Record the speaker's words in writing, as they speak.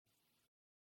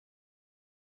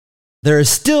There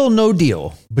is still no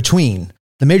deal between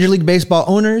the Major League Baseball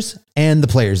owners and the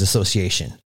Players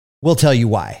Association. We'll tell you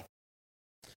why.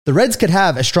 The Reds could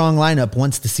have a strong lineup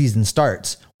once the season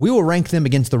starts. We will rank them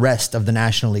against the rest of the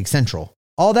National League Central.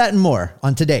 All that and more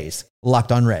on today's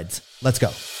Locked On Reds. Let's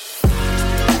go.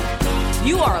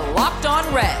 You are Locked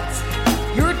On Reds,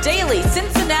 your daily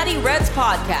Cincinnati Reds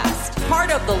podcast, part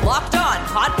of the Locked On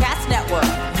Podcast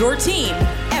Network, your team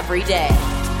every day.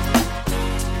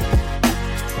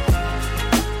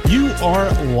 You are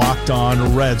Locked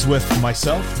On Reds with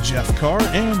myself, Jeff Carr,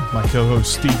 and my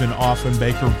co-host, Stephen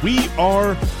Offenbaker.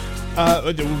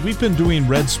 We've been doing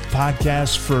Reds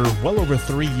podcasts for well over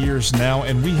 3 years now,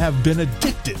 and we have been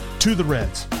addicted to the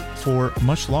Reds for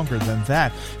much longer than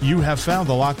that. You have found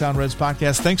the Locked On Reds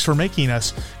podcast. Thanks for making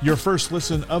us your first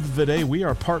listen of the day. We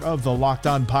are part of the Locked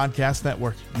On Podcast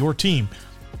Network, your team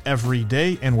every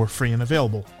day, and we're free and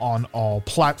available on all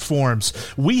platforms.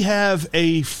 We have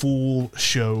a full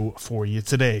show for you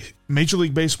today. Major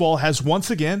League Baseball has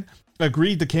once again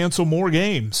agreed to cancel more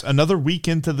games. Another week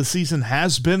into the season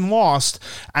has been lost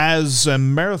as a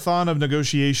marathon of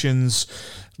negotiations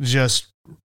just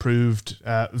proved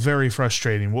very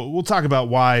frustrating. We'll talk about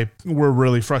why we're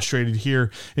really frustrated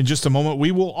here in just a moment.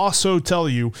 We will also tell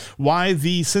you why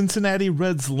the Cincinnati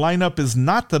Reds lineup is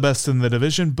not the best in the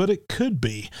division, but it could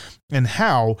be, and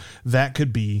how that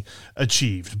could be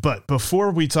achieved. But before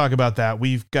we talk about that,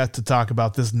 we've got to talk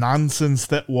about this nonsense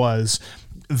that was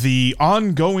the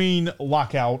ongoing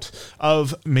lockout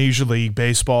of Major League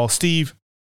Baseball. Steve,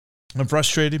 I'm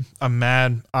frustrated. I'm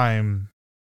mad. I'm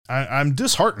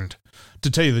disheartened, to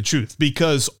tell you the truth,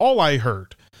 because all I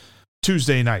heard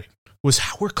Tuesday night was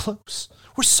how we're close.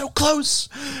 We're so close.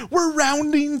 We're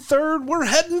rounding third. We're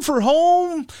heading for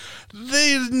home.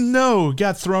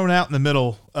 Got thrown out in the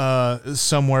middle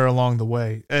somewhere along the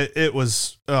way. It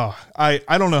was, I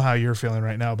don't know how you're feeling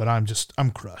right now, but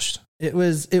I'm crushed. It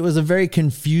was a very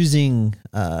confusing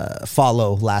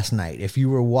follow last night. If you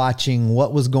were watching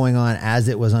what was going on as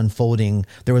it was unfolding,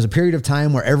 there was a period of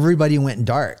time where everybody went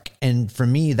dark. And for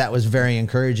me, that was very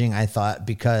encouraging, I thought,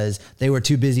 because they were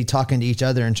too busy talking to each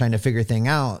other and trying to figure things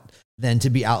out than to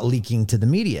be out leaking to the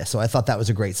media. So I thought that was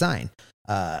a great sign.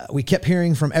 We kept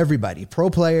hearing from everybody,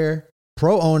 pro player,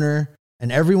 pro owner,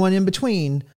 and everyone in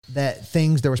between, that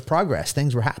there was progress,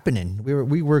 things were happening.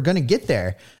 We were going to get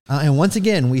there. And once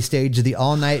again, we staged the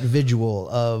all-night vigil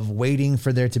of waiting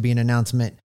for there to be an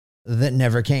announcement that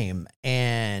never came.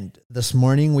 And this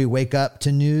morning we wake up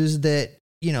to news that,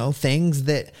 things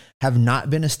that have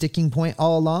not been a sticking point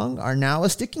all along are now a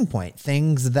sticking point.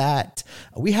 Things that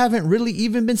we haven't really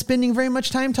even been spending very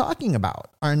much time talking about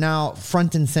are now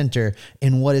front and center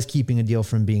in what is keeping a deal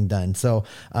from being done. So,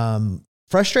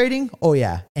 frustrating? Oh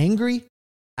yeah. Angry?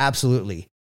 Absolutely.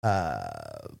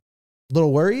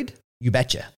 Little worried? You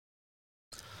betcha.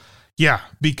 Yeah,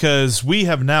 because we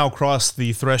have now crossed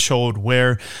the threshold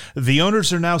where the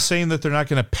owners are now saying that they're not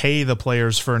going to pay the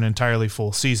players for an entirely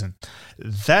full season.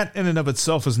 That in and of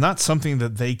itself is not something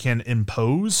that they can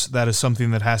impose. That is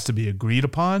something that has to be agreed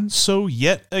upon. So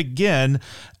yet again,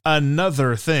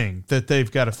 another thing that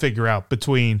they've got to figure out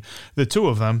between the two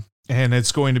of them. And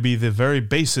it's going to be the very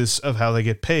basis of how they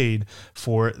get paid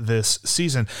for this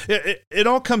season. It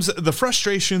all comes, the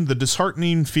frustration, the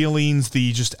disheartening feelings,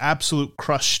 the just absolute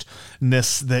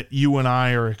crushedness that you and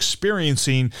I are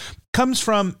experiencing comes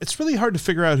from, it's really hard to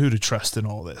figure out who to trust in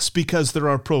all this, because there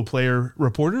are pro player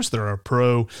reporters, there are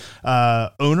pro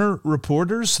owner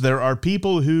reporters, there are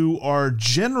people who are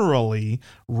generally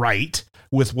right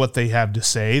with what they have to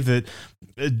say, that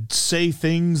say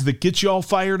things that get you all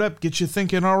fired up, get you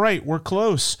thinking, all right, we're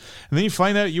close. And then you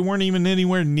find out you weren't even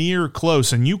anywhere near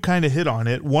close, and you kind of hit on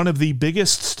it. One of the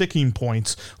biggest sticking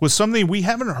points was something we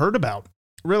haven't heard about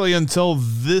really until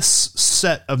this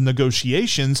set of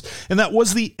negotiations, and that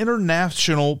was the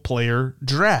international player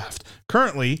draft.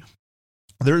 Currently,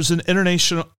 there's an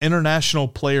international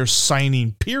player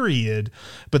signing period,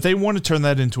 but they want to turn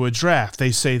that into a draft.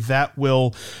 They say that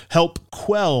will help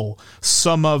quell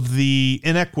some of the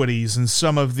inequities and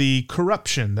some of the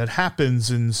corruption that happens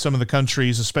in some of the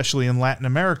countries, especially in Latin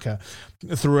America,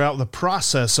 throughout the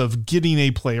process of getting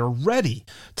a player ready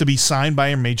to be signed by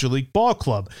a major league ball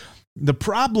club. The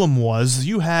problem was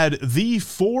you had the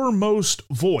foremost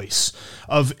voice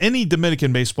of any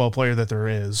Dominican baseball player that there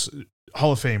is,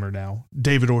 Hall of Famer now,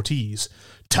 David Ortiz,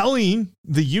 telling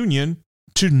the union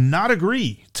to not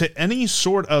agree to any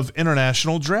sort of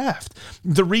international draft.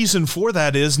 The reason for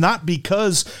that is not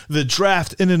because the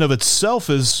draft in and of itself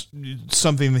is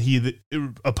something that he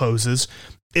opposes.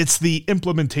 It's the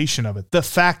implementation of it. The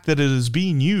fact that it is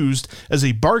being used as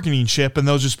a bargaining chip, and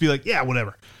they'll just be like, yeah,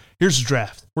 whatever. Here's a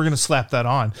draft. We're going to slap that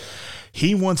on.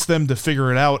 He wants them to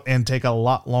figure it out and take a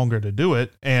lot longer to do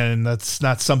it. And that's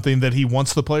not something that he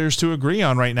wants the players to agree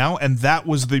on right now. And that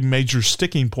was the major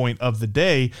sticking point of the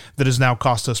day that has now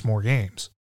cost us more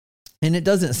games. And it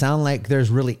doesn't sound like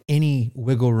there's really any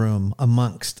wiggle room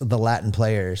amongst the Latin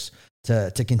players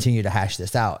to continue to hash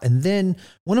this out. And then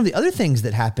one of the other things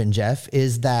that happened, Jeff,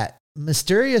 is that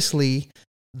mysteriously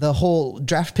the whole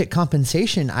draft pick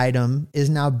compensation item is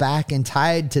now back and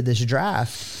tied to this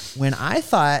draft, when I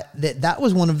thought that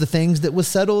was one of the things that was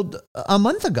settled a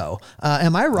month ago.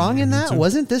 Am I wrong in that?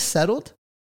 Wasn't this settled?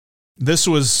 This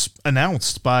was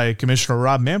announced by Commissioner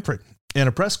Rob Manfred in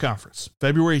a press conference,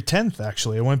 February 10th,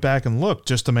 actually. I went back and looked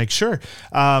just to make sure.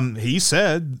 He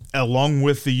said, along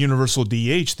with the universal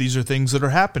DH, these are things that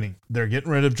are happening. They're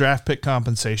getting rid of draft pick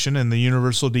compensation and the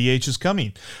universal DH is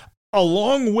coming.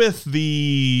 Along with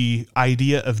the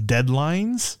idea of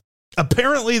deadlines,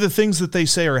 apparently the things that they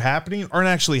say are happening aren't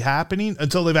actually happening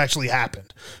until they've actually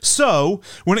happened. So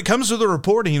when it comes to the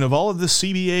reporting of all of this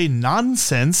CBA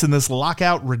nonsense and this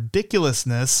lockout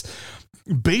ridiculousness,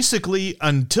 basically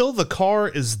until the car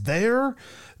is there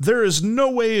is no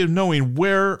way of knowing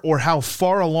where or how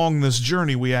far along this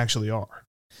journey we actually are.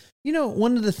 You know,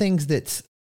 one of the things that's,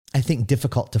 I think,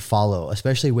 difficult to follow,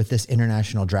 especially with this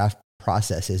international draft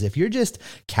process, is if you're just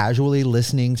casually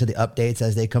listening to the updates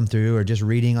as they come through or just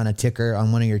reading on a ticker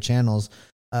on one of your channels,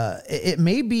 it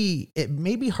may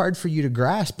be hard for you to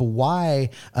grasp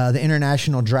why the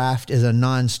international draft is a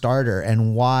non-starter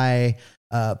and why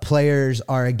players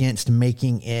are against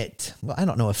making it, well, I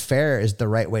don't know if fair is the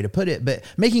right way to put it, but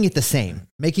making it the same,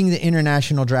 making the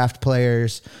international draft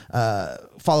players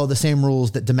follow the same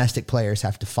rules that domestic players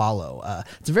have to follow.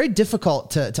 It's very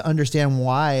difficult to understand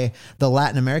why the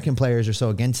Latin American players are so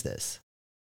against this.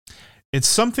 It's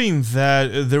something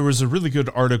that there was a really good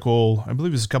article, I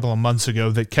believe it was a couple of months ago,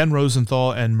 that Ken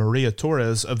Rosenthal and Maria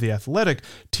Torres of The Athletic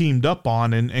teamed up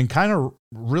on and kind of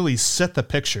really set the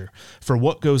picture for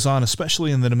what goes on,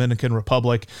 especially in the Dominican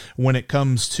Republic, when it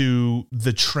comes to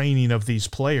the training of these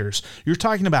players. You're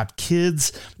talking about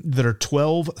kids that are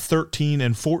 12, 13,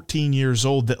 and 14 years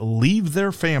old that leave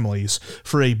their families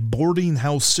for a boarding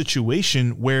house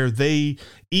situation where they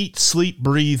eat, sleep,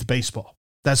 breathe baseball.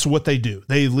 That's what they do.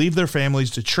 They leave their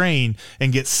families to train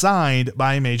and get signed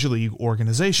by a major league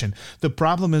organization. The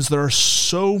problem is there's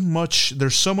so much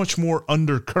more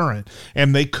undercurrent,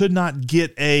 and they could not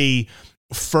get a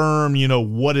firm,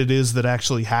 what it is that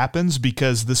actually happens,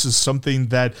 because this is something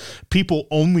that people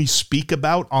only speak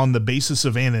about on the basis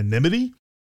of anonymity.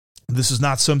 This is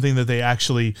not something that they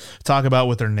actually talk about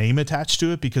with their name attached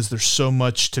to it, because there's so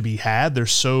much to be had.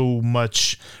 There's so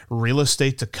much real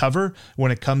estate to cover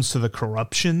when it comes to the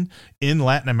corruption in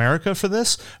Latin America for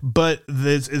this. But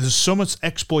there's so much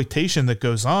exploitation that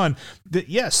goes on that,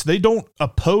 yes, they don't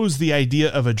oppose the idea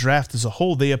of a draft as a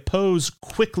whole. They oppose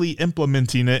quickly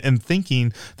implementing it and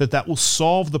thinking that will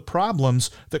solve the problems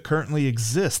that currently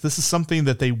exist. This is something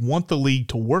that they want the league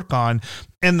to work on.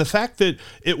 And the fact that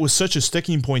it was such a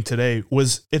sticking point today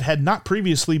was it had not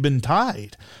previously been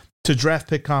tied to draft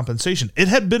pick compensation. It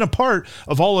had been a part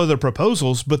of all other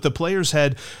proposals, but the players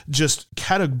had just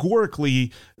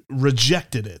categorically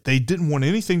rejected it. They didn't want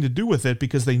anything to do with it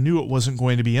because they knew it wasn't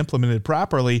going to be implemented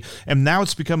properly. And now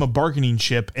it's become a bargaining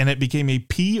chip, and it became a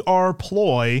PR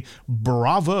ploy.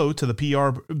 Bravo to the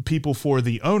PR people for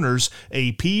the owners,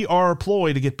 a PR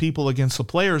ploy to get people against the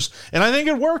players. And I think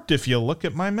it worked if you look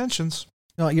at my mentions.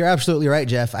 No, you're absolutely right,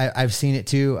 Jeff. I've seen it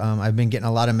too. I've been getting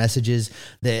a lot of messages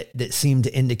that seem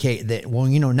to indicate that, well,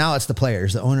 now it's the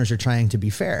players. The owners are trying to be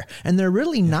fair, and they're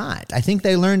really not. I think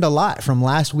they learned a lot from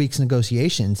last week's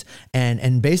negotiations,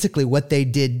 and basically what they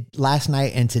did last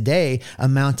night and today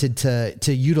amounted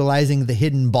to utilizing the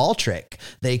hidden ball trick.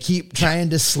 They keep trying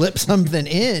to slip something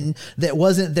in that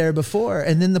wasn't there before,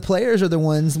 and then the players are the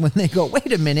ones, when they go,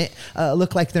 wait a minute,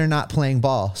 look like they're not playing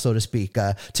ball, so to speak.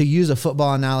 To use a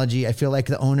football analogy, I feel like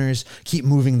the owners keep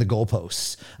moving the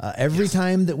goalposts. Every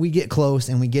time that we get close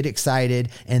and we get excited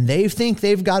and they think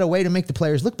they've got a way to make the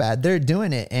players look bad, they're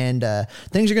doing it. And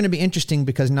things are going to be interesting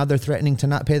because now they're threatening to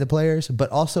not pay the players, but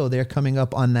also they're coming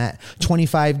up on that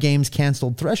 25 games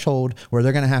canceled threshold where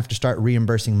they're going to have to start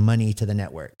reimbursing money to the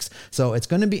networks. So it's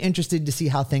going to be interesting to see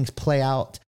how things play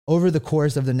out over the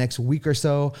course of the next week or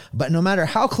so. But no matter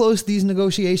how close these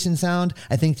negotiations sound,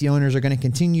 I think the owners are going to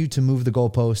continue to move the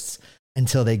goalposts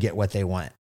until they get what they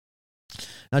want.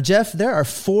 Now, Jeff, there are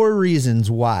 4 reasons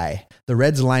why the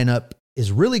Reds lineup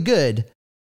is really good,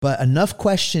 but enough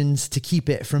questions to keep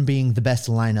it from being the best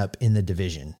lineup in the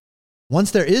division.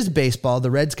 Once there is baseball,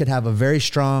 the Reds could have a very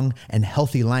strong and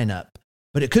healthy lineup,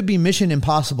 but it could be mission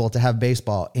impossible to have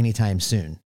baseball anytime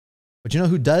soon. But you know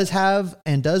who does have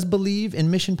and does believe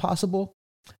in Mission Possible?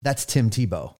 That's Tim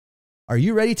Tebow. Are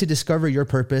you ready to discover your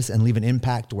purpose and leave an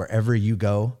impact wherever you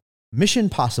go? Mission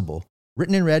Possible,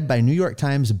 written and read by New York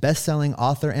Times bestselling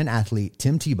author and athlete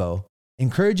Tim Tebow,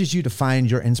 encourages you to find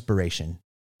your inspiration,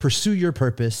 pursue your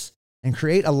purpose, and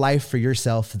create a life for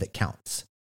yourself that counts.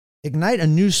 Ignite a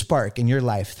new spark in your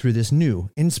life through this new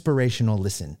inspirational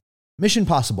listen. Mission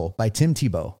Possible by Tim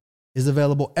Tebow is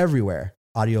available everywhere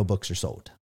audiobooks are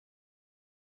sold.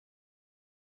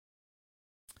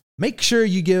 Make sure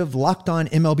you give Locked On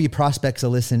MLB Prospects a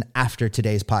listen after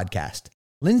today's podcast.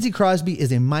 Lindsey Crosby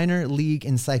is a minor league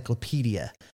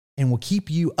encyclopedia and will keep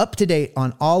you up to date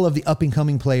on all of the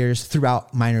up-and-coming players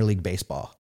throughout minor league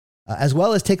baseball, as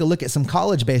well as take a look at some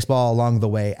college baseball along the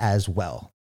way as well.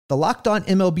 The Locked On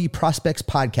MLB Prospects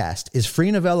podcast is free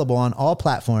and available on all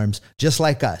platforms, just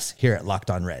like us here at Locked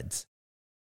On Reds.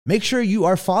 Make sure you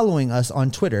are following us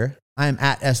on Twitter. I am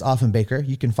at S. Offenbaker.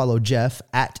 You can follow Jeff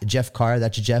at Jeff Carr.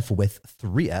 That's Jeff with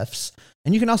 3 Fs.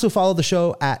 And you can also follow the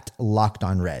show at Locked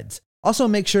On Reds. Also,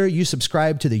 make sure you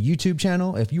subscribe to the YouTube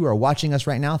channel. If you are watching us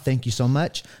right now, thank you so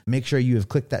much. Make sure you have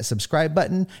clicked that subscribe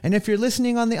button. And if you're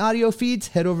listening on the audio feeds,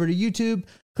 head over to YouTube,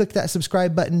 click that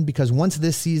subscribe button, because once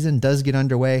this season does get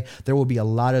underway, there will be a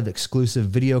lot of exclusive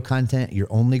video content you're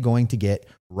only going to get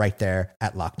right there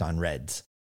at Locked On Reds.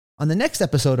 On the next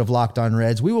episode of Locked On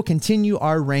Reds, we will continue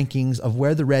our rankings of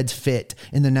where the Reds fit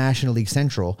in the National League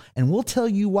Central, and we'll tell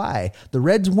you why. The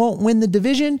Reds won't win the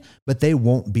division, but they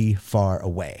won't be far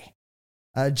away.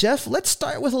 Jeff, let's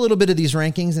start with a little bit of these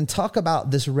rankings and talk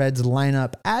about this Reds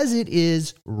lineup as it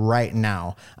is right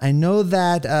now. I know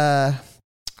that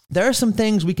there are some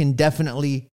things we can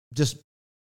definitely just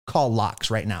call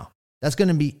locks right now. That's going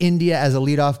to be India as a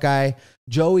leadoff guy.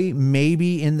 Joey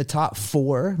maybe in the top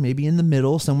 4, maybe in the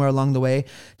middle, somewhere along the way.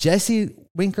 Jesse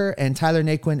Winker and Tyler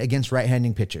Naquin against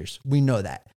right-handing pitchers. We know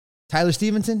that. Tyler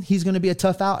Stevenson, he's going to be a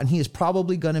tough out, and he is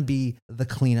probably going to be the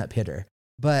cleanup hitter.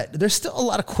 But there's still a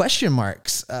lot of question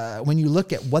marks when you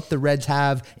look at what the Reds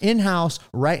have in-house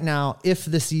right now if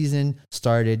the season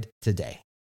started today.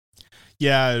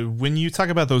 Yeah, when you talk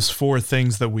about those 4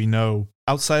 things that we know,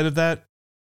 outside of that,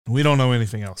 we don't know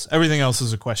anything else. Everything else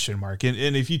is a question mark. And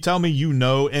if you tell me you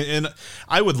know, and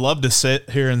I would love to sit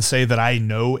here and say that I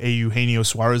know A. Eugenio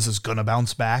Suarez is going to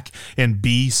bounce back and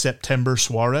be September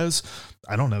Suarez.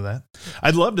 I don't know that.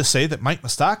 I'd love to say that Mike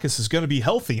Moustakas is going to be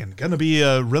healthy and going to be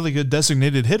a really good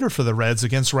designated hitter for the Reds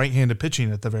against right-handed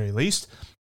pitching at the very least.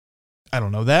 I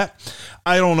don't know that.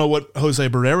 I don't know what Jose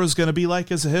Barrera is going to be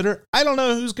like as a hitter. I don't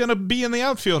know who's going to be in the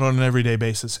outfield on an everyday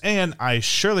basis. And I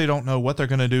surely don't know what they're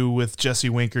going to do with Jesse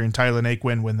Winker and Tyler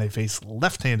Naquin when they face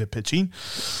left-handed pitching.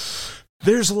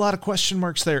 There's a lot of question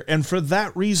marks there. And for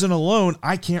that reason alone,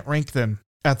 I can't rank them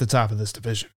at the top of this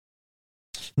division.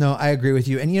 No, I agree with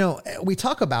you. And, you know, we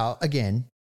talk about, again,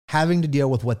 having to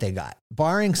deal with what they got.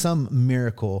 Barring some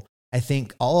miracle, I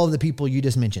think all of the people you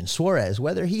just mentioned, Suarez,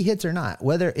 whether he hits or not,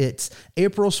 whether it's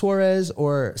April Suarez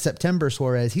or September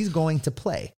Suarez, he's going to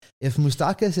play. If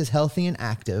Moustakas is healthy and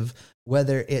active,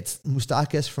 whether it's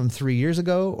Moustakas from 3 years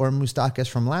ago or Moustakas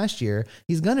from last year,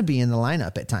 he's going to be in the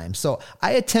lineup at times. So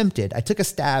I took a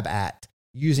stab at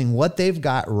using what they've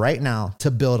got right now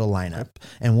to build a lineup.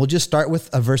 And we'll just start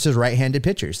with a versus right-handed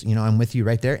pitchers. You know, I'm with you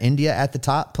right there. India at the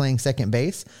top playing second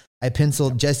base. I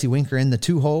penciled Jesse Winker in the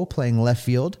 2-hole playing left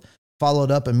field.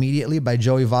 Followed up immediately by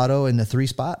Joey Votto in the 3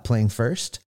 spot playing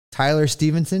first. Tyler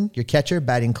Stevenson, your catcher,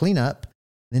 batting cleanup.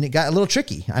 Then it got a little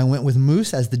tricky. I went with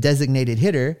Moose as the designated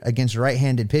hitter against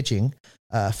right-handed pitching,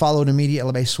 followed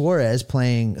immediately by Suarez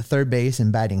playing third base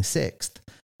and batting 6th.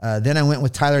 Then I went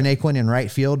with Tyler Naquin in right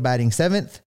field batting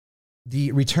 7th.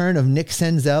 The return of Nick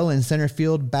Senzel in center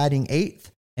field batting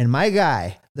 8th. And my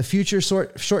guy, the future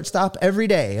shortstop every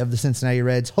day of the Cincinnati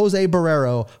Reds, Jose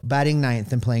Barrera, batting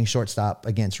 9th and playing shortstop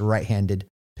against right-handed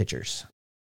pitchers.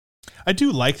 I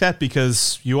do like that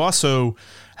because you also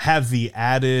have the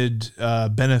added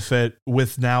benefit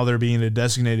with now there being a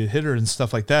designated hitter and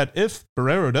stuff like that. If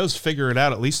Barrera does figure it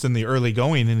out, at least in the early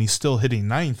going, and he's still hitting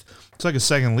 9th, it's like a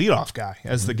second leadoff guy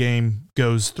as the game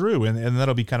goes through, and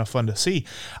that'll be kind of fun to see.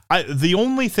 The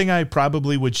only thing I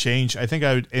probably would change, I think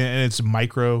I would, and it's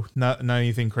micro, not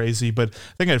anything crazy, but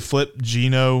I think I'd flip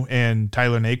Gino and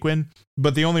Tyler Naquin.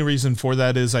 But the only reason for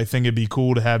that is I think it'd be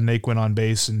cool to have Naquin on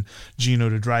base and Gino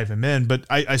to drive him in. But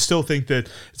I still think that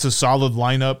it's a solid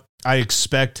lineup. I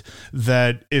expect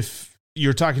that if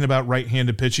you're talking about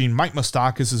right-handed pitching, Mike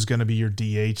Moustakas is going to be your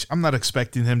DH. I'm not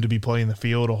expecting him to be playing the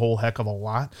field a whole heck of a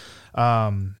lot.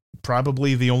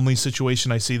 Probably the only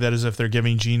situation I see that is if they're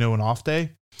giving Gino an off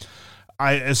day.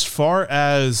 as far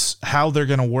as how they're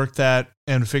going to work that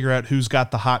and figure out who's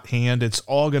got the hot hand, it's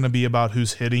all going to be about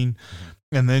who's hitting.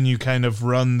 And then you kind of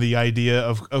run the idea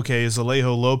of, okay, is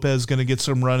Alejo Lopez going to get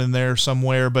some run in there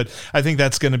somewhere? But I think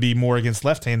that's going to be more against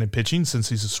left-handed pitching since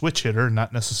he's a switch hitter,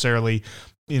 not necessarily,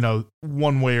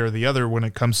 one way or the other when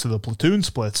it comes to the platoon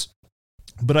splits.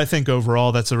 But I think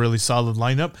overall that's a really solid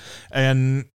lineup.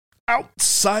 And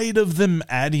outside of them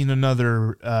adding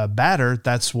another batter,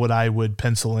 that's what I would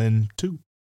pencil in too.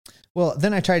 Well,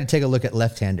 then I tried to take a look at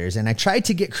left-handers, and I tried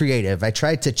to get creative. I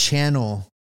tried to channel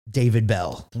David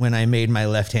Bell when I made my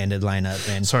left-handed lineup.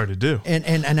 And it's hard to do.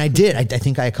 And I did. I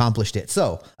think I accomplished it.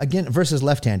 So again, versus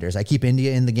left-handers, I keep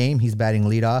India in the game. He's batting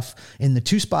leadoff. In the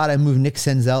 2 spot, I move Nick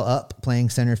Senzel up, playing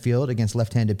center field against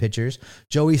left-handed pitchers.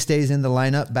 Joey stays in the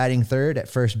lineup, batting third at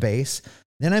first base.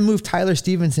 Then I move Tyler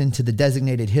Stevenson to the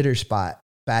designated hitter spot,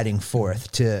 batting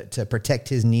fourth to protect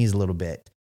his knees a little bit.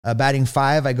 Batting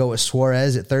 5, I go with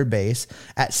Suarez at third base.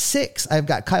 At 6, I've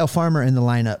got Kyle Farmer in the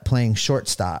lineup playing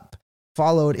shortstop,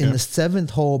 followed in the 7th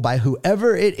hole by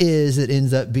whoever it is that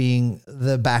ends up being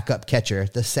the backup catcher,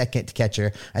 the second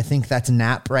catcher. I think that's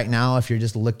Knapp right now if you're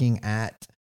just looking at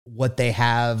what they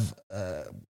have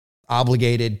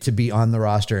obligated to be on the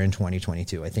roster in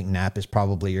 2022. I think Knapp is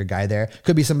probably your guy there.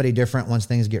 Could be somebody different once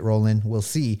things get rolling. We'll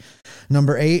see.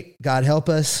 Number 8, God help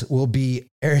us, will be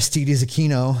Aristides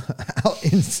Aquino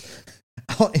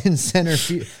out in center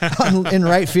field, in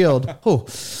right field. Oh,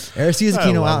 Aristides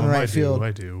Aquino out in right field.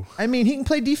 I do. I mean, he can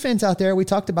play defense out there. We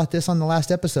talked about this on the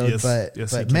last episode,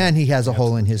 but man, he has a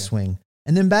hole in his swing.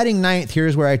 And then batting 9th,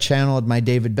 here's where I channeled my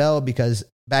David Bell, because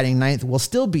batting 9th will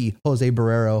still be Jose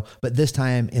Barrero, but this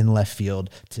time in left field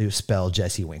to spell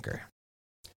Jesse Winker.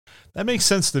 That makes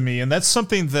sense to me, and that's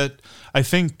something that I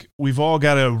think we've all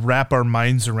got to wrap our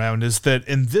minds around, is that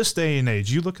in this day and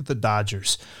age, you look at the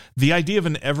Dodgers, the idea of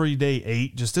an everyday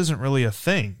 8 just isn't really a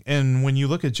thing. And when you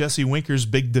look at Jesse Winker's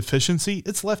big deficiency,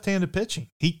 it's left-handed pitching.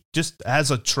 He just has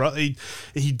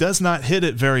he does not hit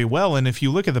it very well, and if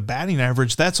you look at the batting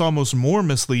average, that's almost more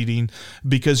misleading,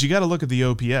 because you got to look at the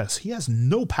OPS. He has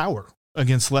no power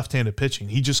against left-handed pitching.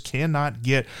 He just cannot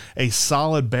get a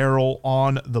solid barrel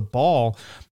on the ball.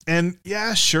 And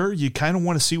yeah, sure, you kind of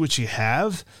want to see what you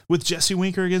have with Jesse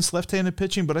Winker against left-handed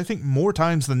pitching, but I think more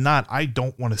times than not, I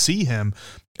don't want to see him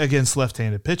against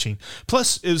left-handed pitching.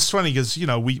 Plus, it was funny because,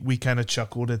 we kind of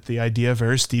chuckled at the idea of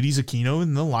Aristides Aquino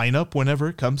in the lineup whenever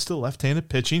it comes to left-handed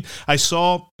pitching. I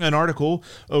saw an article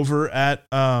over at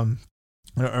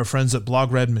our friends at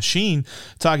Blog Red Machine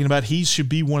talking about he should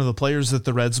be one of the players that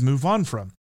the Reds move on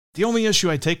from. The only issue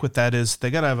I take with that is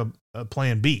they got to have a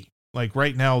plan B. Like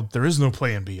right now, there is no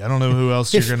plan B. I don't know who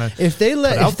else you're gonna. If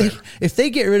they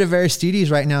get rid of Aristides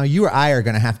right now, you or I are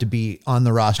gonna have to be on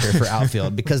the roster for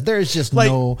outfield because there's just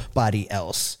nobody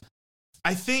else.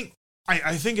 I think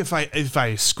if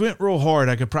I squint real hard,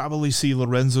 I could probably see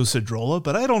Lorenzo Cedrola,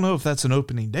 but I don't know if that's an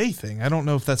opening day thing. I don't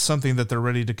know if that's something that they're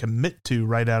ready to commit to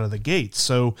right out of the gate.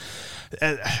 So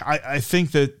I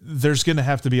think that there's going to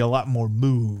have to be a lot more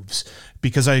moves,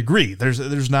 because I agree,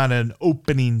 there's not an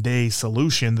opening day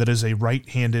solution that is a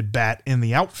right-handed bat in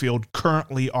the outfield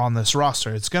currently on this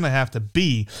roster. It's going to have to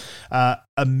be a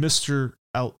Mr.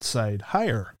 Outside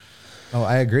hire. Oh,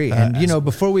 I agree. And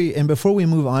before we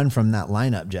move on from that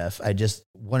lineup, Jeff, I just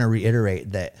want to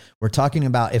reiterate that we're talking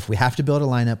about if we have to build a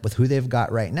lineup with who they've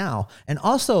got right now. And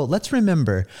also, let's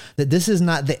remember that this is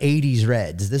not the 80s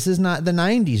Reds. This is not the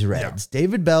 90s Reds. Yeah.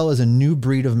 David Bell is a new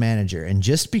breed of manager. And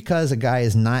just because a guy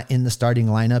is not in the starting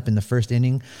lineup in the first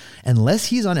inning, unless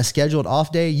he's on a scheduled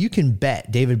off day, you can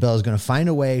bet David Bell is going to find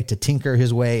a way to tinker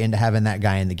his way into having that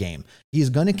guy in the game.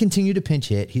 He's going to continue to pinch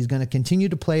hit. He's going to continue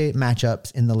to play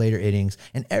matchups in the later innings,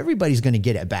 and everybody's going to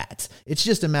get at bats. It's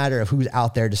just a matter of who's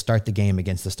out there to start the game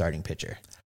against the starting pitcher.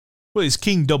 Well, he's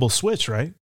king double switch,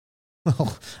 right?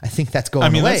 Well, I think that's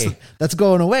going away. That's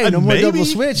going away. No more double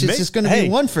switch. It's just going to be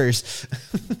one first.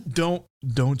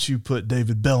 Don't you put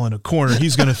David Bell in a corner.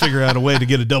 He's going to figure out a way to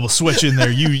get a double switch in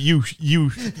there. You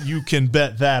can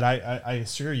bet that. I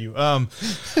assure you.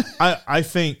 I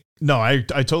think. No, I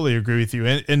totally agree with you.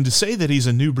 And to say that he's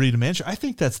a new breed of manager, I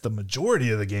think that's the majority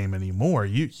of the game anymore.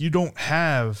 You don't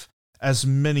have as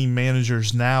many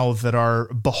managers now that are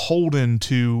beholden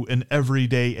to an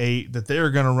everyday 8 that they're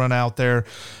going to run out there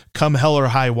come hell or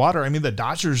high water. I mean, the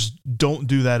Dodgers don't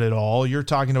do that at all. You're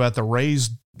talking about the Rays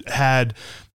had...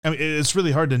 I mean, it's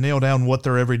really hard to nail down what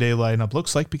their everyday lineup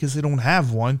looks like because they don't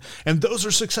have one. And those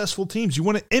are successful teams. You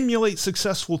want to emulate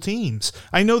successful teams.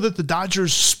 I know that the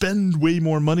Dodgers spend way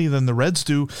more money than the Reds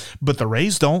do, but the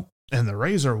Rays don't. And the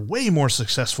Rays are way more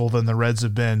successful than the Reds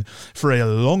have been for a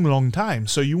long, long time.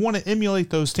 So you want to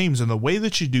emulate those teams. And the way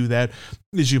that you do that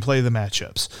is you play the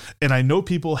matchups. And I know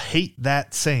people hate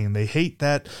that saying. They hate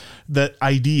that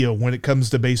idea when it comes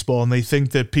to baseball. And they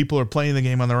think that people are playing the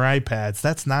game on their iPads.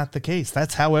 That's not the case.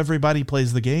 That's how everybody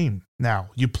plays the game.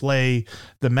 Now, you play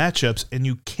the matchups, and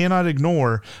you cannot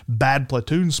ignore bad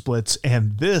platoon splits.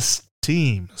 And this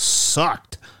team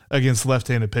sucked against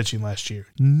left-handed pitching last year.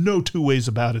 No two ways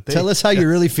about it. Tell us how you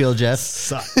really feel, Jeff.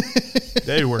 Sucked.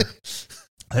 They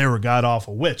were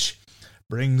god-awful, which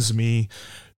brings me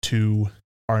to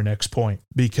our next point.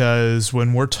 Because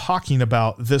when we're talking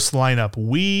about this lineup,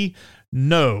 we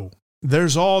know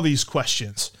there's all these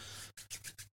questions.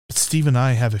 But Steve and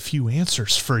I have a few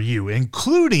answers for you,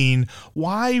 including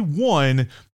why one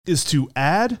is to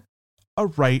add a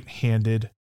right-handed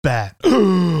bat.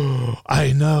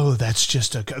 I know, that's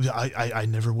just I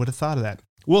never would have thought of that.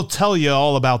 We'll tell you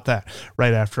all about that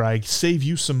right after I save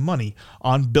you some money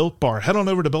on Built Bar. Head on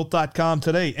over to Built.com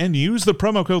today and use the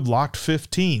promo code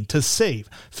LOCKED15 to save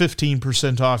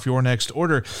 15% off your next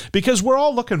order, because we're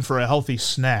all looking for a healthy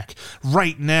snack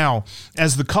right now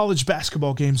as the college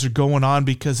basketball games are going on,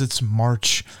 because it's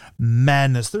March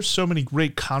Madness. There's so many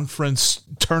great conference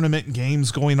tournament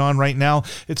games going on right now.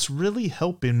 It's really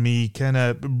helping me kind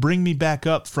of bring me back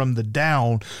up from the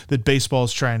down that baseball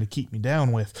is trying to keep me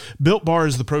down with. Built Bar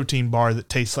is the protein bar that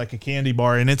tastes like a candy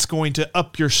bar, and it's going to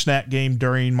up your snack game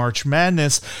during March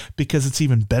Madness, because it's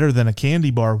even better than a candy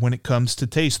bar when it comes to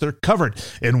taste. They're covered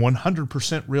in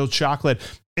 100% real chocolate,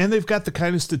 and they've got the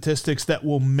kind of statistics that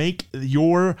will make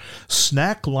your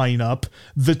snack lineup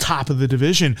the top of the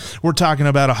division. We're talking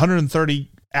about 130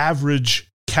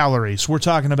 average calories. We're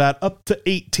talking about up to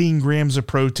 18 grams of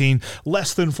protein,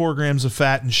 less than 4 grams of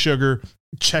fat and sugar.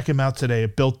 Check them out today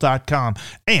at Built.com,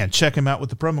 and check them out with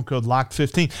the promo code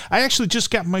LOCKED15. I actually just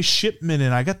got my shipment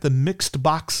in. I got the mixed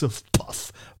box of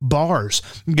Puff bars.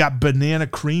 You got banana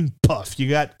cream puff. You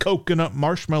got coconut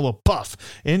marshmallow puff.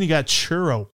 And you got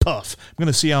churro puff. I'm going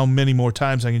to see how many more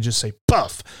times I can just say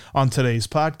puff on today's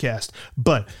podcast.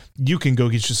 But you can go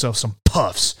get yourself some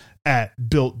puffs at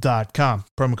Built.com.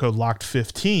 Promo code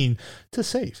LOCKED15 to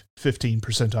save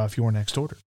 15% off your next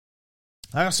order.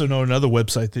 I also know another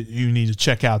website that you need to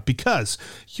check out, because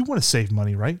you want to save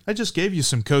money, right? I just gave you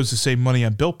some codes to save money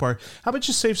on Built Bar. How about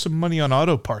you save some money on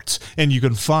auto parts? And you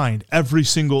can find every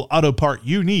single auto part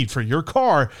you need for your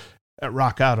car at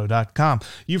rockauto.com.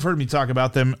 You've heard me talk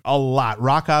about them a lot.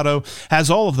 Rock Auto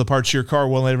has all of the parts your car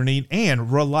will ever need,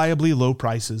 and reliably low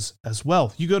prices as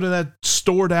well. You go to that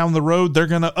store down the road, they're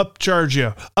going to upcharge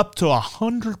you up to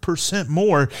 100%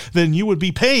 more than you would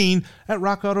be paying at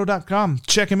rockauto.com.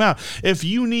 Check them out. If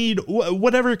you need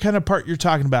whatever kind of part you're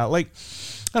talking about, like,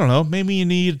 I don't know, maybe you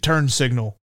need a turn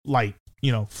signal light,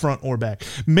 front or back.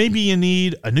 Maybe you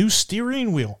need a new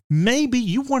steering wheel. Maybe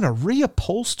you want to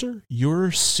reupholster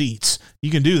your seats.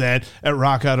 You can do that at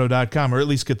rockauto.com, or at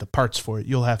least get the parts for it.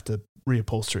 You'll have to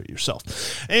reupholster it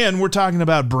yourself. And we're talking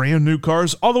about brand new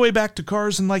cars, all the way back to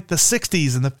cars in like the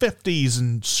 60s and the 50s,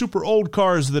 and super old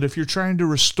cars that if you're trying to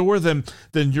restore them,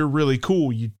 then you're really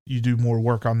cool. You do more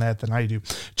work on that than I do.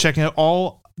 Checking out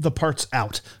all the parts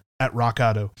out at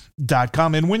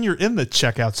rockauto.com. And when you're in the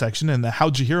checkout section in the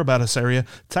How'd You Hear About Us area,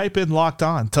 type in Locked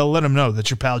On to let them know that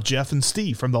your pal Jeff and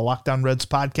Steve from the Locked On Reds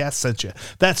podcast sent you.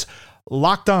 That's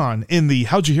Locked On in the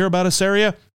How'd You Hear About Us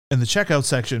area in the checkout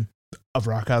section of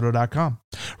rockauto.com.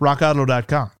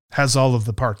 Rockauto.com has all of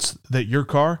the parts that your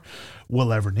car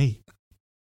will ever need.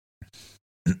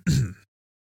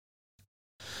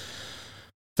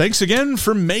 Thanks again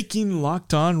for making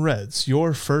Locked On Reds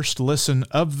your first listen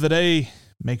of the day.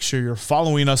 Make sure you're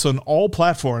following us on all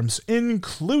platforms,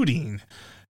 including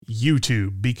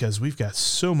YouTube, because we've got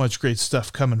so much great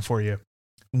stuff coming for you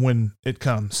when it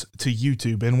comes to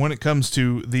YouTube and when it comes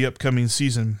to the upcoming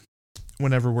season,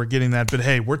 whenever we're getting that. But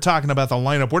hey, we're talking about the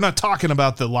lineup. We're not talking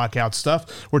about the lockout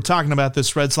stuff. We're talking about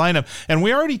this Reds lineup. And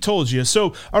we already told you.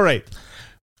 So, all right,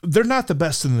 they're not the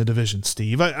best in the division,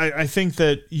 Steve. I think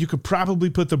that you could probably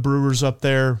put the Brewers up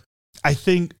there. I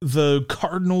think the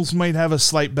Cardinals might have a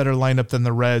slight better lineup than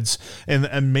the Reds.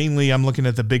 And mainly I'm looking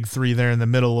at the big three there in the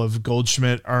middle of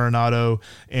Goldschmidt, Arenado,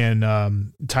 and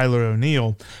Tyler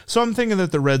O'Neill. So I'm thinking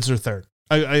that the Reds are third.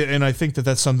 And I think that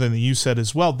that's something that you said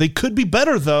as well. They could be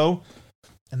better, though.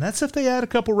 And that's if they add a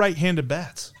couple right-handed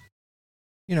bats.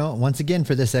 Once again,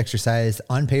 for this exercise,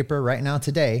 on paper right now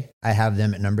today, I have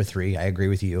them at number 3. I agree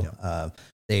with you.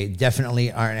 They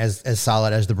definitely aren't as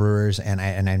solid as the Brewers.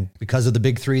 And because of the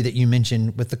big three that you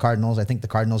mentioned with the Cardinals, I think the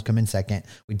Cardinals come in second.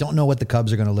 We don't know what the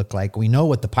Cubs are going to look like. We know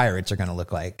what the Pirates are going to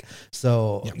look like.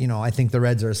 So, I think the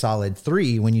Reds are a solid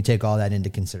 3 when you take all that into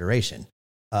consideration.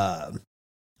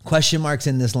 Question marks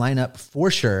in this lineup for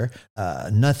sure.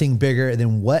 Nothing bigger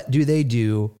than what do they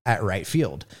do at right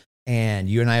field? And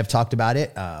you and I have talked about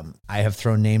it. I have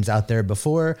thrown names out there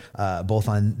before, both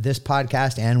on this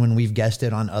podcast and when we've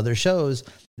guested on other shows,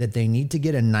 that they need to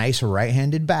get a nice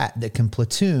right-handed bat that can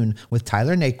platoon with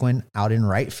Tyler Naquin out in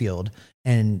right field,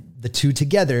 and the two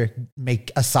together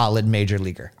make a solid major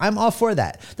leaguer. I'm all for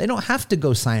that. They don't have to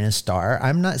go sign a star.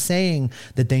 I'm not saying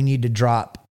that they need to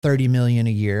drop $30 million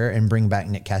a year and bring back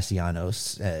Nick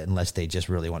Castellanos, unless they just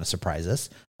really want to surprise us.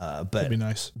 But that'd be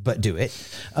nice. But do it.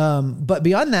 But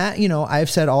beyond that, I've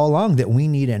said all along that we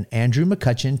need an Andrew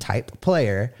McCutchen type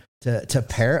player to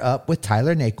pair up with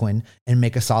Tyler Naquin and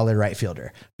make a solid right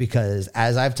fielder. Because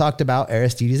as I've talked about,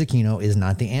 Aristides Aquino is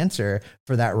not the answer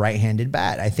for that right-handed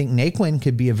bat. I think Naquin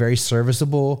could be a very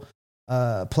serviceable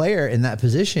player in that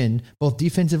position, both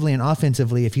defensively and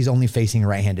offensively, if he's only facing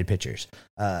right-handed pitchers.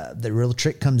 The real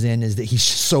trick comes in is that he's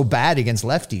so bad against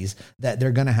lefties that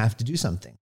they're going to have to do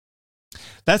something.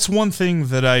 That's one thing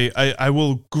that I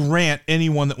will grant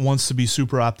anyone that wants to be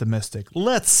super optimistic.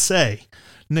 Let's say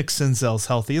Nick Senzel's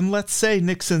healthy, and let's say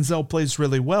Nick Senzel plays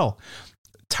really well.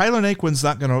 Tyler Naquin's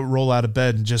not going to roll out of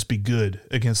bed and just be good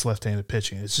against left-handed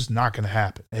pitching. It's just not going to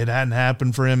happen. It hadn't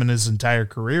happened for him in his entire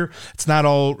career.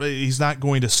 He's not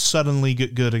going to suddenly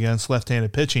get good against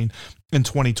left-handed pitching in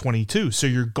 2022. So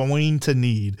you're going to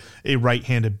need a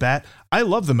right-handed bat. I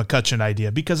love the McCutchen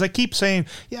idea because I keep saying,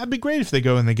 it'd be great if they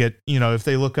go and they get, if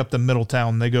they look up to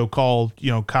Middletown, they go call,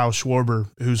 Kyle Schwarber,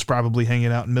 who's probably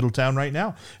hanging out in Middletown right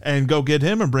now, and go get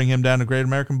him and bring him down to Great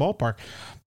American Ballpark.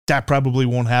 That probably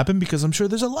won't happen because I'm sure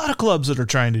there's a lot of clubs that are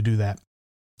trying to do that.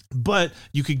 But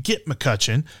you could get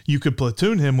McCutchen, you could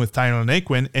platoon him with Tyler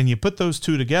Naquin, and you put those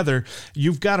two together,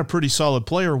 you've got a pretty solid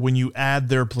player when you add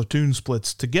their platoon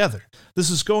splits together. This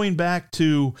is going back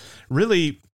to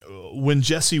really when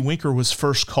Jesse Winker was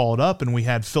first called up and we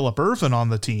had Phillip Ervin on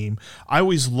the team. I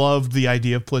always loved the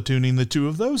idea of platooning the two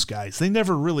of those guys. They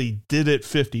never really did it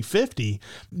 50-50,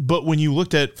 but when you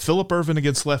looked at Phillip Ervin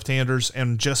against left-handers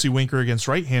and Jesse Winker against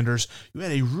right-handers, you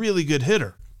had a really good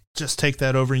hitter. Just take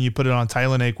that over and you put it on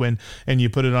Tyler Naquin and you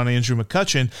put it on Andrew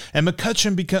McCutchen, and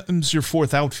McCutchen becomes your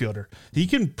fourth outfielder. He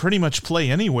can pretty much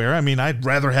play anywhere. I mean, I'd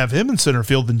rather have him in center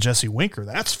field than Jesse Winker,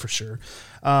 that's for sure.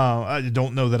 I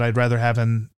don't know that I'd rather have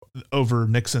him over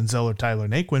Nick Senzel or Tyler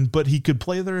Naquin, but he could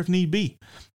play there if need be.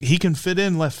 He can fit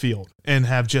in left field and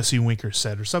have Jesse Winker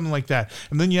set or something like that.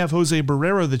 And then you have Jose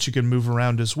Barrero that you can move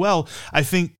around as well. I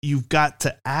think you've got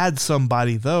to add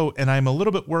somebody though, and I'm a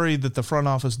little bit worried that the front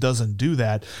office doesn't do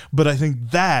that, but I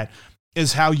think that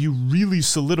is how you really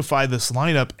solidify this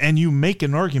lineup and you make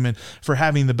an argument for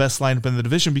having the best lineup in the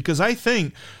division, because I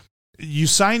think you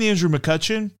sign Andrew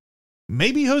McCutchen,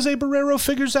 maybe Jose Barrero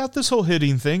figures out this whole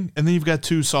hitting thing, and then you've got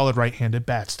two solid right-handed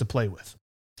bats to play with.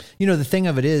 The thing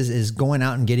of it is going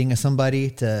out and getting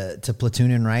somebody to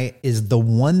platoon in right is the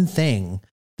one thing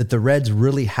that the Reds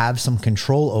really have some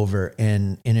control over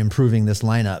in improving this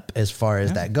lineup as far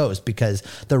as that goes, because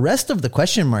the rest of the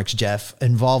question marks, Jeff,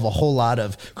 involve a whole lot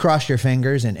of cross your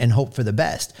fingers and hope for the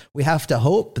best. We have to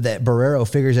hope that Barrero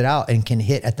figures it out and can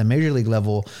hit at the major league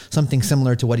level something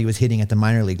similar to what he was hitting at the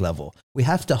minor league level. We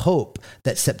have to hope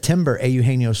that September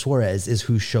Eugenio Suarez is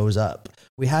who shows up.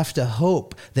 We have to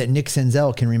hope that Nick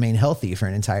Senzel can remain healthy for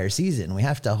an entire season. We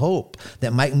have to hope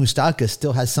that Mike Moustakas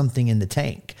still has something in the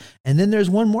tank. And then there's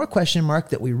one more question mark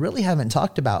that we really haven't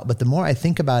talked about, but the more I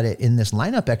think about it in this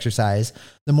lineup exercise,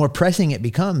 the more pressing it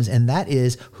becomes. And that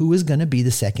is who is going to be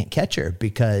the second catcher,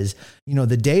 because,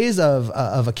 the days of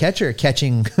a catcher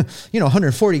catching,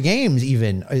 140 games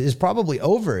even is probably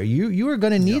over. You are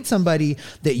going to need somebody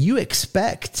that you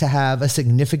expect to have a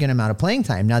significant amount of playing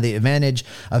time. Now, the advantage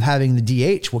of having the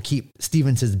DH will keep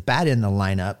Stevenson's bat in the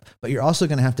lineup, but you're also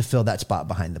going to have to fill that spot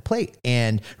behind the plate.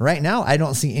 And right now, I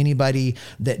don't see anybody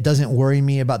that doesn't worry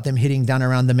me about them hitting down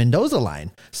around the Mendoza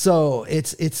line. So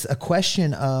it's a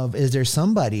question of, is there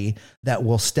somebody that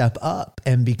will step up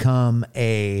and become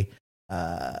a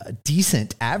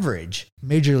decent average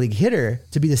major league hitter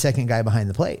to be the second guy behind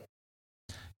the plate?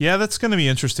 Yeah, that's going to be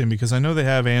interesting because I know they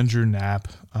have Andrew Knapp.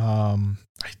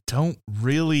 I don't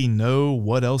really know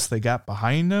what else they got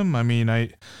behind him. I mean,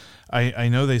 I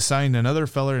know they signed another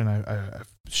feller, and I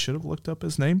should have looked up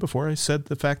his name before I said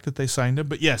the fact that they signed him.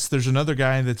 But yes, there's another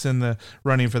guy that's in the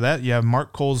running for that. You have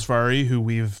Mark Kolesvari, who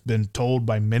we've been told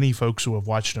by many folks who have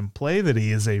watched him play that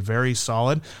he is a very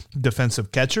solid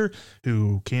defensive catcher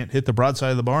who can't hit the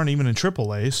broadside of the barn even in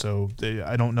AAA. So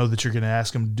I don't know that you're going to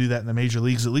ask him to do that in the major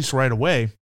leagues, at least right away.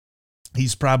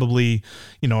 He's probably,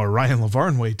 a Ryan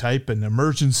Lavarnway type, an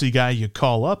emergency guy you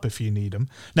call up if you need him.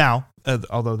 Now,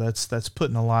 although that's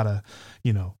putting a lot of,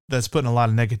 that's putting a lot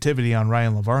of negativity on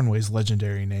Ryan Lavarnway's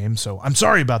legendary name. So I'm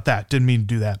sorry about that. Didn't mean to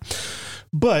do that.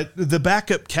 But the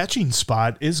backup catching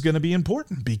spot is going to be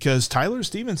important because Tyler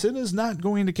Stevenson is not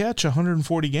going to catch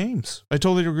 140 games. I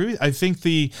totally agree. I think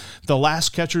the last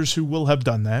catchers who will have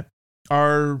done that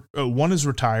are one is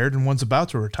retired and one's about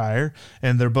to retire,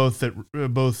 and they're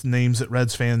both names that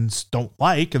Reds fans don't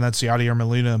like, and that's Yadier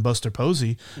Molina and Buster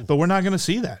Posey. But we're not going to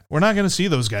see that. We're not going to see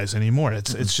those guys anymore.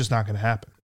 It's just not going to happen.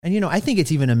 And, I think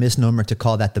it's even a misnomer to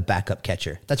call that the backup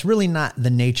catcher. That's really not the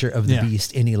nature of the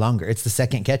beast any longer. It's the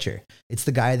second catcher. It's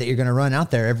the guy that you're going to run out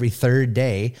there every third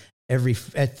day, every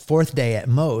fourth day at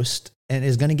most, and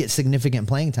is going to get significant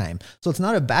playing time. So it's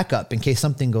not a backup in case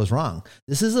something goes wrong.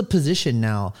 This is a position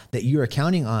now that you are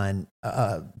counting on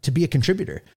to be a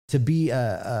contributor, to be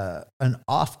an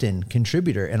often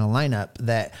contributor in a lineup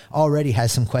that already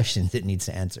has some questions it needs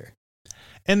to answer.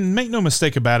 And make no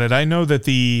mistake about it, I know that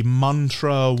the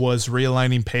mantra was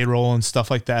realigning payroll and stuff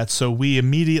like that, so we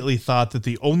immediately thought that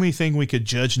the only thing we could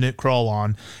judge Nick Krall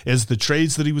on is the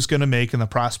trades that he was going to make and the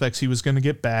prospects he was going to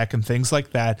get back and things like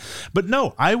that. But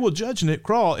no, I will judge Nick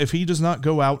Krall if he does not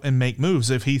go out and make moves.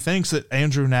 If he thinks that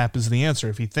Andrew Knapp is the answer,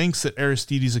 if he thinks that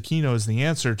Aristides Aquino is the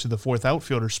answer to the fourth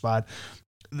outfielder spot,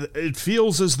 it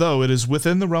feels as though it is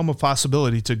within the realm of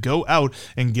possibility to go out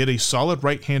and get a solid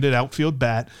right-handed outfield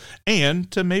bat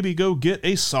and to maybe go get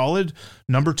a solid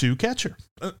number 2 catcher.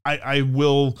 I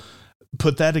will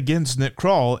put that against Nick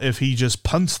Krall if he just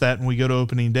punts that and we go to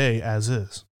opening day as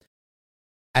is.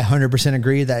 I 100%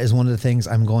 agree. That is one of the things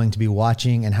I'm going to be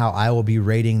watching and how I will be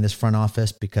rating this front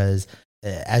office, because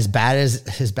as bad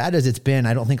as it's been,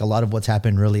 I don't think a lot of what's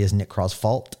happened really is Nick Krall's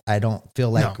fault. I don't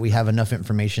feel like we have enough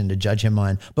information to judge him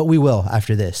on, but we will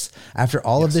after this. After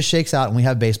all of this shakes out and we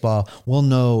have baseball, we'll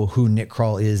know who Nick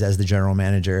Krall is as the general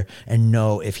manager and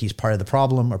know if he's part of the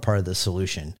problem or part of the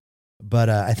solution. But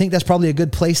I think that's probably a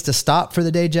good place to stop for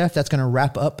the day, Jeff. That's going to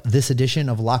wrap up this edition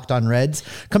of Locked On Reds.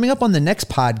 Coming up on the next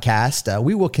podcast,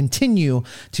 we will continue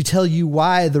to tell you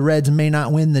why the Reds may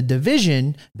not win the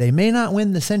division. They may not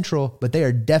win the Central, but they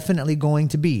are definitely going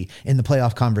to be in the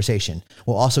playoff conversation.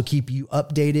 We'll also keep you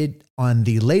updated on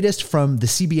the latest from the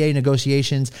CBA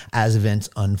negotiations as events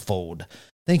unfold.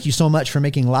 Thank you so much for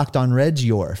making Locked On Reds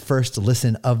your first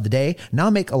listen of the day.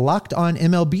 Now make a Locked On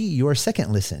MLB your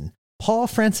second listen. Paul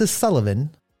Francis Sullivan,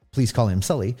 please call him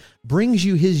Sully, brings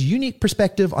you his unique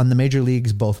perspective on the major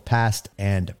leagues, both past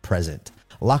and present.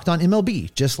 Locked On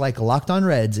MLB, just like Locked On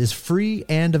Reds, is free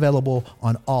and available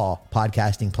on all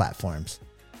podcasting platforms.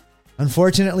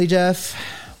 Unfortunately, Jeff,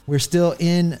 we're still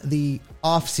in the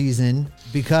off season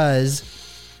because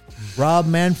Rob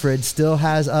Manfred still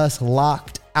has us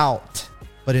locked out.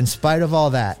 But in spite of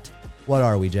all that, what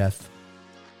are we, Jeff?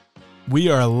 We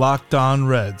are Locked On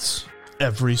Reds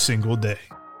every single day.